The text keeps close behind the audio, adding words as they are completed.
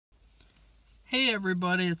Hey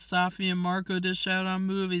everybody, it's Safi and Marco Dish Out on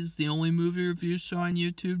Movies, the only movie review show on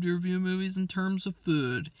YouTube to review movies in terms of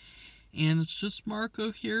food. And it's just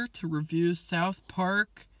Marco here to review South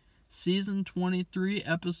Park Season 23,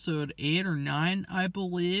 Episode 8 or 9, I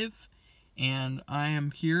believe. And I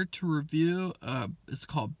am here to review, it's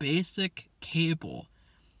called Basic Cable.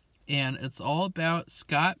 And it's all about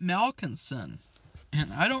Scott Malkinson.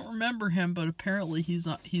 And I don't remember him, but apparently he's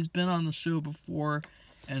been on the show before.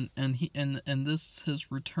 And this is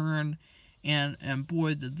his return, and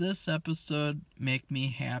boy, did this episode make me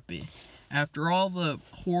happy. After all the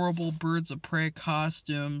horrible Birds of Prey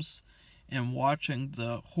costumes and watching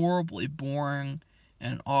the horribly boring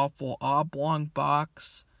and awful Oblong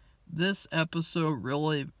Box, this episode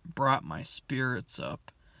really brought my spirits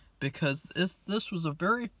up, because this was a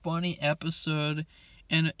very funny episode.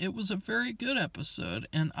 And it was a very good episode,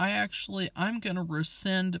 and I'm going to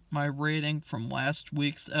rescind my rating from last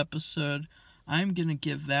week's episode. I'm going to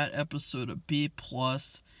give that episode a B+,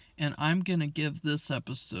 and I'm going to give this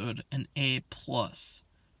episode an A+.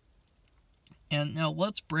 And now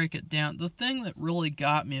let's break it down. The thing that really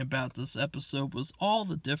got me about this episode was all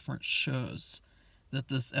the different shows that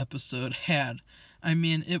this episode had. I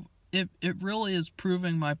mean, it really is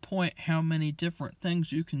proving my point how many different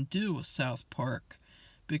things you can do with South Park.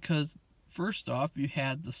 Because, first off, you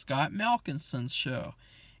had the Scott Malkinson show.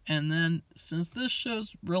 And then, since this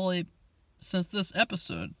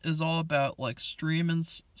episode is all about, like, streaming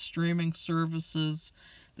services,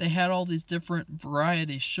 they had all these different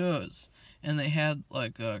variety shows. And they had,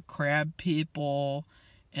 like, Crab People,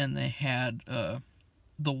 and they had the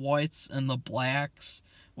Whites and the Blacks,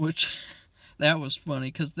 which, that was funny,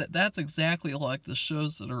 because that's exactly like the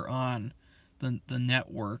shows that are on the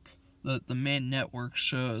network. The main network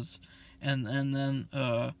shows, and then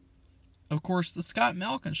of course the Scott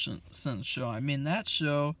Malkinson show. I mean, that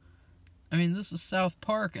show, this is South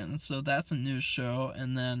Park, and so that's a new show.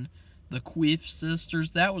 And then the Queef Sisters,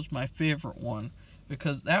 that was my favorite one,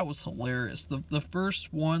 because that was hilarious. The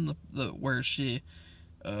first one, where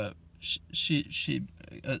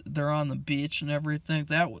they're on the beach and everything,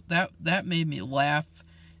 that made me laugh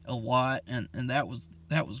a lot, and that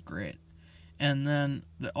was great. And then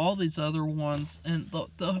all these other ones, and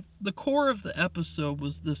the core of the episode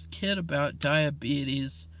was this kid about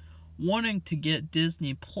diabetes wanting to get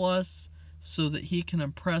Disney Plus so that he can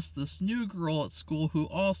impress this new girl at school who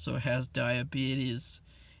also has diabetes.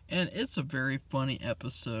 And it's a very funny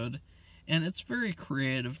episode, and it's very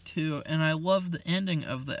creative too. And I love the ending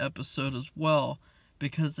of the episode as well,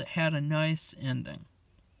 because it had a nice ending.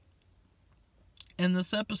 And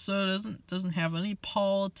this episode doesn't have any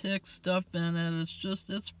politics stuff in it. It's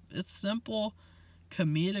just it's simple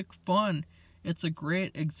comedic fun. It's a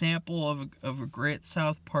great example of a great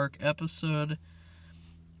South Park episode.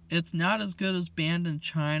 It's not as good as Banned in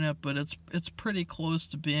China, but it's pretty close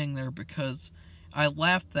to being there, because I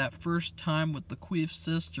laughed that first time with the Queef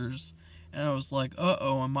Sisters, and I was like,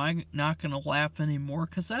 uh-oh, am I not going to laugh anymore?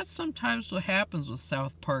 Because that's sometimes what happens with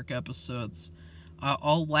South Park episodes.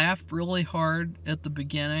 I'll laugh really hard at the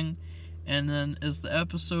beginning, and then as the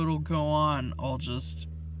episode will go on, I'll just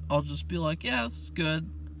be like, yeah, this is good,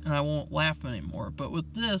 and I won't laugh anymore. But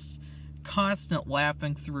with this, constant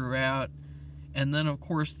laughing throughout, and then of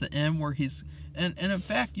course the end where he's, and in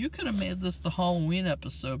fact, you could have made this the Halloween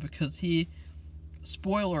episode, because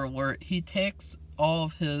spoiler alert, he takes all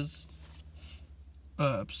of his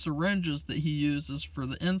syringes that he uses for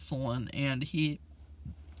the insulin, and he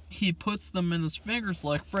puts them in his fingers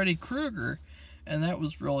like Freddy Krueger, and that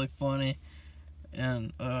was really funny.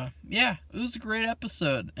 And yeah, it was a great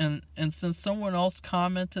episode. And since someone else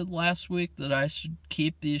commented last week that I should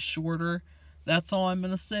keep these shorter, that's all I'm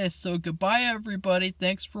gonna say. So goodbye everybody,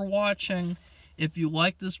 thanks for watching. If you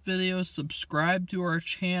like this video, subscribe to our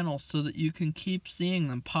channel so that you can keep seeing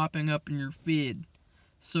them popping up in your feed.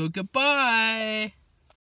 So goodbye!